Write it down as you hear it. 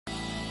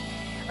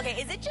Okay,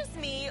 is it just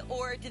me,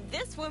 or did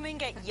this woman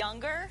get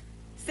younger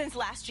since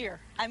last year?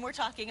 And we're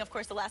talking, of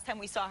course, the last time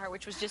we saw her,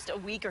 which was just a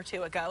week or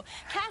two ago.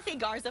 Kathy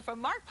Garza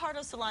from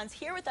Pardo Salons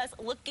here with us,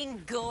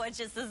 looking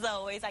gorgeous as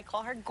always. I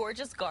call her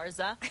Gorgeous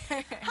Garza.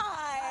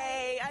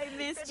 Hi, I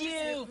missed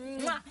you.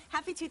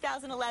 Happy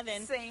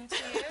 2011. Same to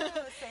you.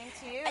 Same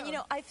to you. And you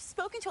know, I've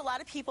spoken to a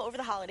lot of people over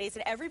the holidays,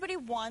 and everybody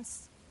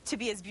wants to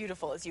be as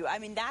beautiful as you. I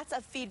mean, that's a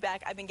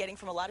feedback I've been getting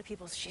from a lot of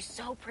people. She's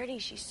so pretty.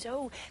 She's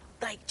so,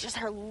 like, just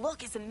her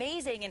look is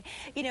amazing. And,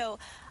 you know,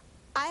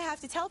 I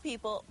have to tell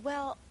people,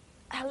 well,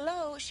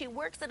 hello, she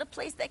works at a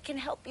place that can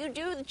help you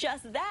do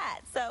just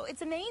that. So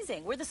it's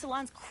amazing. Were the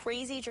salons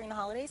crazy during the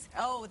holidays?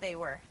 Oh, they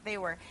were. They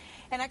were.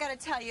 And I got to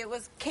tell you,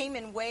 came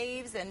in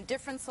waves, and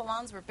different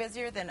salons were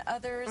busier than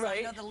others. Right.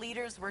 I know the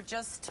leaders were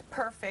just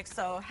perfect.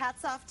 So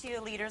hats off to you,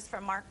 leaders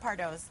from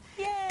Pardo's.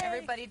 Yay!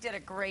 Everybody did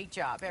a great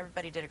job.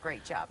 Everybody did a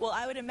great job. Well,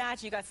 I would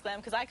imagine you got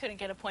slammed because I couldn't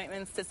get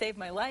appointments to save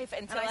my life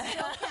until I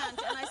still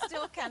can't. And I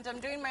still can't. I'm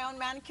doing my own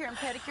manicure and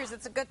pedicures.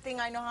 It's a good thing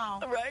I know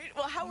how. Right.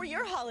 Well, how were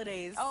your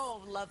holidays?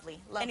 Oh, lovely.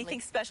 Lovely.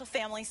 Anything special,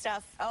 family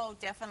stuff? Oh,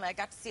 definitely. I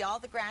got to see all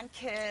the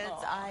grandkids.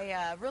 Aww.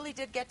 I really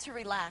did get to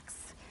relax.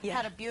 Yeah.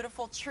 Had a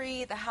beautiful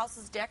tree. The house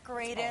is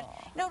decorated.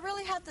 Aww. You know,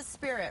 really had the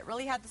spirit.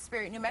 Really had the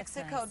spirit. New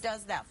Mexico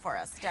does that for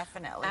us,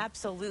 definitely.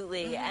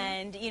 Absolutely.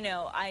 And, you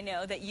know, I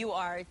know that you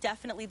are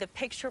definitely the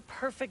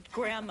picture-perfect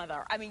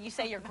grandmother. I mean, you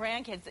say your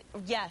grandkids.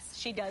 Yes,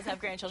 she does have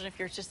grandchildren.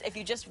 If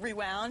you just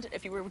rewound,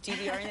 if you were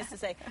DVRing this to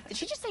say, did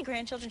she just say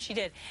grandchildren? She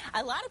did.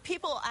 A lot of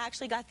people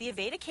actually got the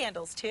Aveda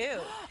candles, too.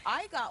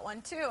 I got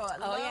one, too.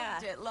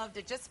 Loved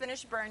it. Just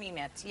finished burning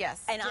it.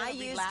 Yes. And I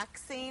used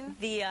relaxing.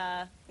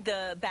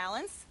 The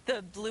Balance,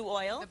 the blue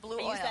oil. The blue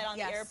oil. I used that on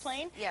the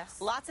airplane. Yes.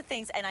 Lots of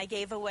things. And I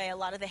gave away a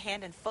lot of the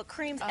hand and foot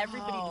creams.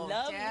 Everybody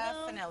loved them.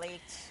 Definitely.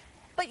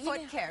 But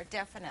foot care,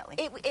 definitely.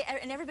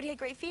 And everybody had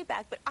great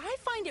feedback. But I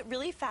find it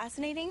really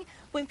fascinating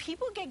when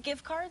people get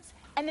gift cards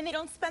and then they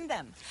don't spend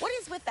them. What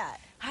is with that?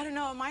 I don't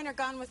know. Mine are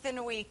gone within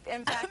a week.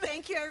 In fact,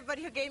 thank you,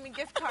 everybody who gave me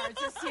gift cards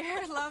this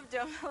year. Loved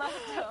them. Loved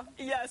them.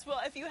 Yes.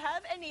 Well, if you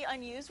have any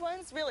unused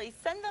ones, really,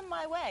 send them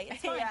my way.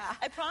 It's fine. Yeah.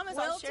 I promise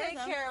I'll share them.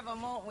 We'll take care of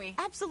them, won't we?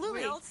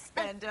 Absolutely. We'll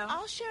spend them.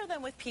 I'll share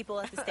them with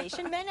people at the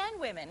station, men and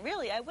women.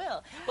 Really, I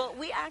will. Well,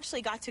 we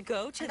actually got to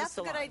go to the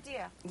salon. That's a good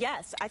idea.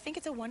 Yes, I think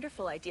it's a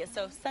wonderful idea.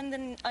 So send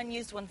the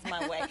unused ones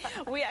my way.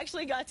 We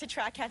actually got to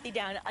track Kathy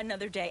down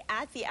another day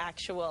at the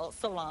actual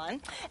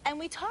salon, and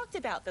we talked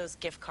about those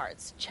gift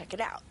cards. Check it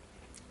out.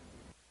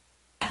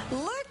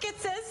 Look, it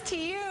says to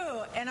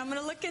you, and I'm going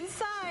to look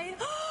inside.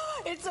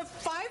 It's a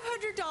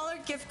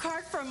 $500 gift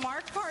card from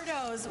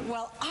Pardo's.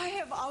 Well, I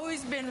have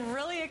always been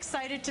really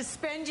excited to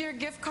spend your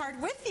gift card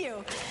with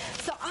you.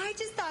 So I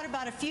just thought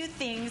about a few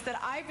things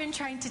that I've been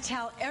trying to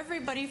tell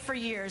everybody for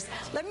years.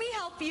 Let me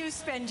help you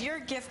spend your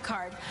gift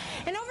card.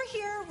 And over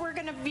here, we're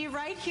going to be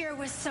right here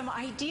with some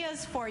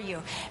ideas for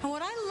you. And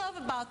what I love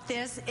about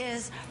this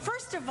is,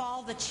 first of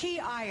all, the Chi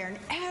iron.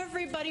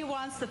 Everybody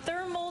wants the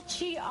thermal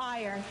Chi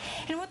iron.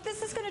 And what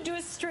this is going to do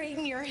is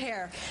straighten your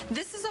hair.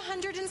 This is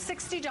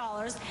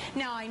 $160.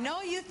 Now, I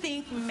know you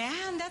think,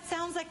 man, that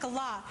sounds like a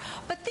lot.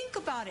 But think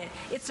about it.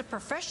 It's a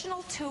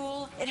professional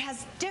tool. It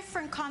has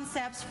different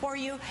concepts for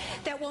you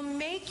that will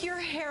make your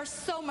hair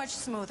so much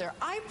smoother.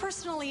 I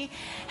personally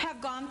have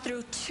gone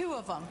through two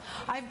of them.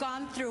 I've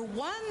gone through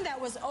one that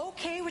was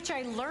okay, which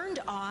I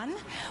learned on,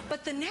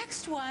 but the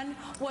next one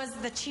was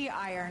the Chi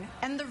iron,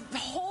 and the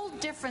whole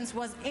difference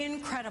was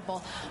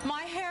incredible.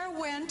 My hair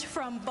went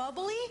from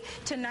bubbly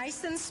to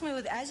nice and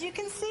smooth. As you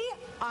can see,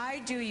 I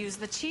do use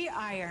the Chi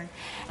iron.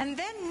 And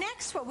then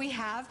next what we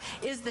have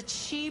is the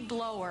Chi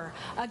blower.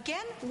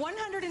 Again,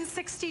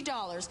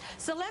 $160.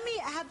 So let me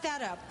add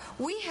that up.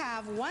 We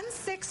have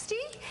 $160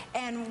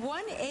 and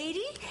 $180,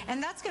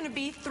 and that's going to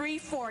be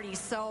 $340.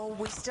 So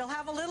we still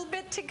have a little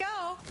bit to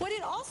go. What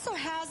it also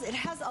has, it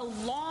has a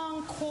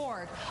long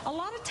cord. A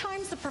lot of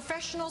times the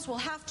professionals will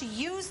have to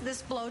use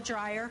this blow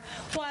dryer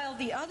while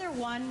the other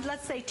one,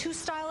 let's say two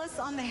stylists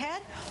on the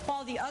head,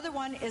 while the other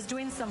one is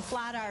doing some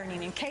flat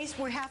ironing in case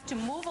we have to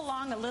move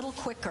along a little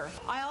quicker.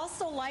 I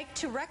also like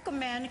to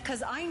recommend,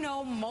 because I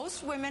know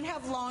most women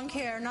have long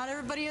hair, not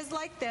everybody is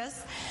like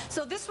this.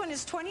 So this one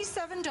is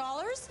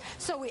 $27.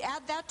 So we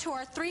add that to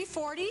our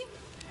 $340.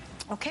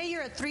 Okay,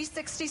 you're at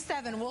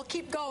 $367. We'll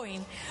keep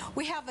going.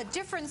 We have a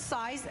different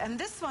size, and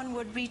this one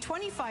would be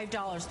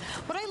 $25.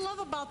 What I love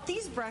about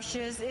these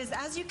brushes is,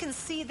 as you can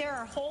see, there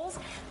are holes.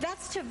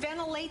 That's to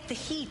ventilate the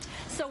heat.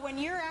 So when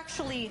you're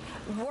actually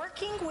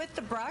working with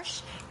the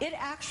brush, it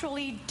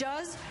actually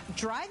does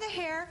dry the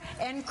hair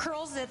and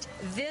curls it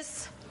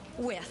this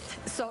width.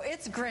 So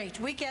it's great.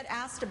 We get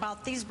asked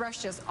about these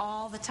brushes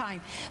all the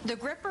time. The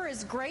gripper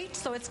is great,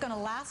 so it's going to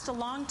last a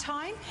long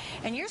time,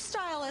 and your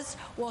stylist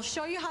will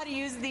show you how to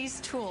use these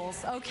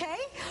tools, okay?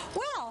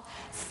 Well,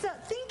 so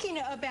thinking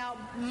about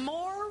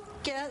more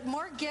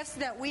more gifts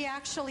that we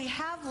actually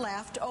have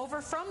left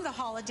over from the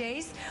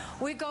holidays,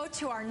 we go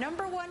to our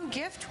number one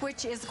gift,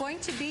 which is going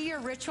to be your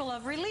Ritual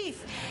of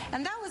Relief.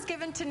 And that was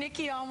given to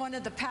Nikki on one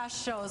of the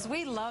past shows.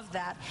 We love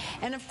that.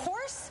 And of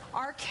course,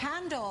 our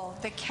candle.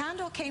 The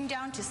candle came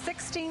down to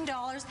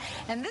 $16,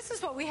 and this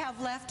is what we have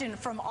left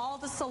from all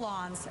the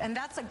salons. And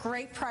that's a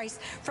great price,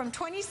 from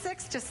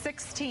 $26 to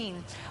 $16.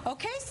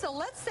 Okay, so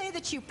let's say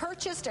that you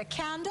purchased a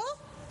candle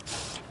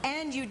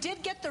and you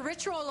did get the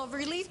Ritual of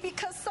Relief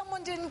because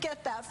someone didn't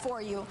get that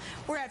for you.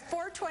 We're at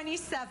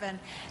 $427.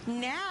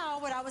 Now,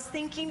 what I was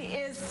thinking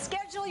is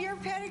schedule your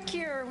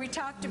pedicure. We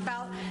talked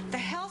about the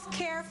health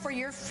care for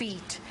your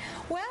feet.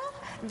 Well,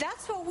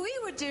 that's what we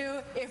would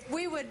do if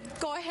we would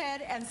go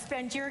ahead and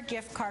spend your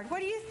gift card. What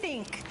do you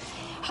think?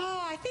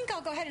 Oh, I think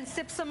I'll go ahead and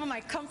sip some of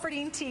my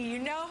comforting tea. You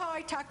know how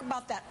I talk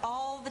about that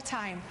all the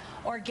time.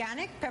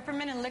 Organic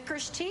peppermint and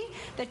licorice tea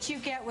that you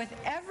get with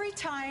every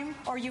time,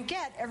 or you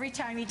get every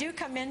time you do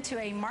come into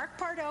a Mark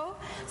Pardo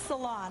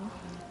salon.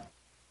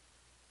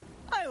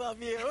 I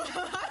love you.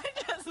 I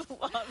just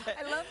love it.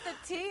 I love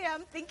the tea.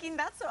 I'm thinking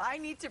that's what I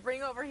need to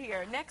bring over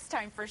here next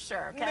time for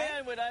sure, okay?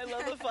 Man, would I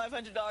love a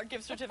 $500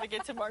 gift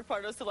certificate to Mark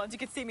Pardo Salons. You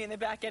can see me in the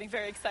back getting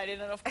very excited.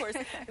 And, of course,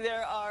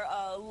 there are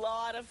a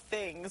lot of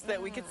things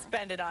that we could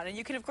spend it on. And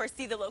you can, of course,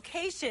 see the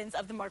locations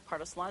of the Mark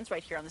Pardo Salons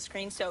right here on the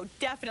screen. So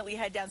definitely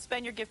head down,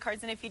 spend your gift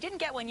cards. And if you didn't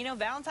get one, you know,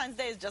 Valentine's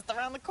Day is just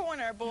around the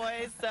corner,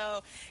 boys.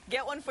 So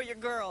get one for your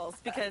girls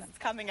because it's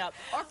coming up.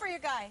 Or for your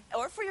guy.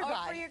 Or for your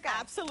guy. For your guy.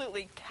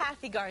 Absolutely.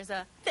 Kathy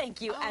Garza,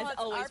 thank you, as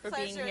always, for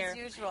being here. As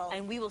usual.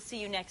 And we will see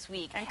you next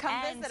week. And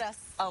come visit us.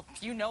 Oh,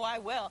 you know I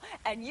will.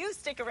 And you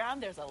stick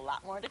around. There's a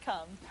lot more to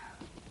come.